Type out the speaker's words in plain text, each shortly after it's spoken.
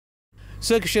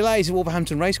Circus Sallai is at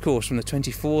Wolverhampton Racecourse from the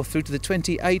 24th through to the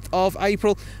 28th of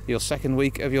April. Your second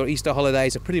week of your Easter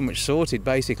holidays are pretty much sorted,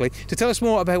 basically. To tell us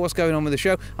more about what's going on with the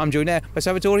show, I'm joined now by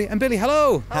Salvatore and Billy.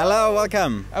 Hello! Hello,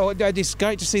 welcome! Oh, it's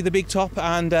great to see the big top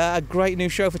and a great new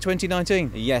show for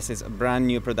 2019. Yes, it's a brand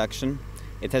new production.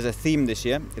 It has a theme this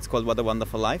year. It's called What a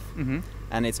Wonderful Life.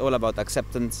 And it's all about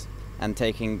acceptance and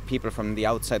taking people from the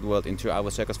outside world into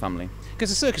our circus family. Because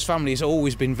the circus family has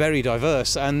always been very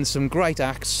diverse, and some great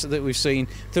acts that we've seen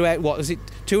throughout, what is it,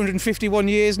 251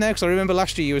 years now? Because I remember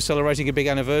last year you were celebrating a big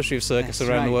anniversary of circus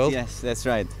around the world. Yes, that's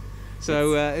right.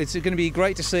 So it's going to be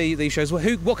great to see these shows. Well,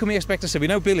 what can we expect to see? We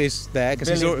know Billy's there.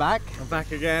 Billy's back. I'm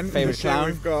back again. Favourite clown.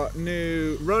 We've got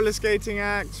new roller skating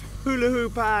act, hula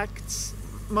hoop acts,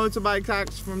 motorbike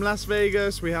acts from Las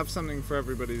Vegas. We have something for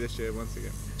everybody this year once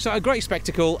again. So a great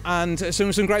spectacle and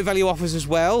some great value offers as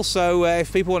well. So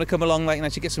if people want to come along, they can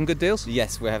actually get some good deals.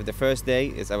 Yes, we have the first day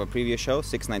is our previous show,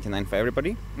 $6.99 for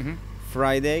everybody.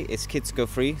 Friday is kids go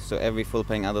free, so every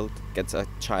full-paying adult gets a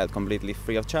child completely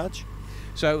free of charge.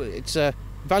 So it's a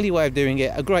value way of doing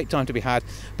it, a great time to be had.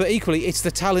 But equally, it's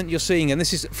the talent you're seeing, and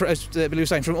this is, as Billy was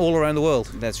saying, from all around the world.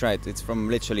 That's right. It's from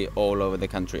literally all over the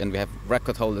country, and we have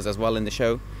record holders as well in the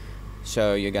show.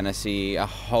 So you're gonna see a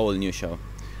whole new show.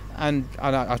 And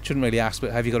I shouldn't really ask,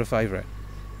 but have you got a favourite?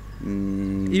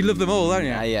 You love them all, don't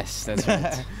you? Yes, that's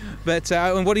right. But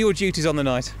and what are your duties on the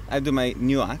night? I do my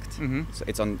new act, so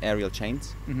it's on aerial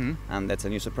chains, and that's a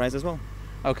new surprise as well.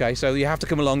 Okay, so you have to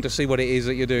come along to see what it is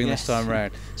that you're doing this time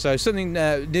around. So something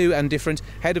new and different.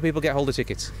 How do people get hold of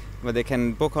tickets? Well, they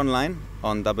can book online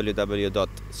on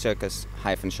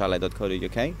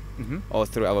www.circus-sallai.co.uk or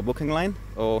through our booking line,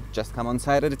 or just come on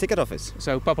site at the ticket office.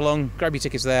 So pop along, grab your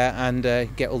tickets there and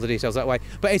get all the details that way.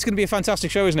 But it's going to be a fantastic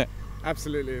show, isn't it?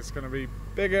 Absolutely, it's going to be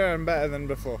bigger and better than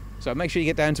before. So make sure you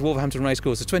get down to Wolverhampton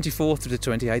Racecourse the 24th to the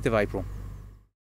 28th of April.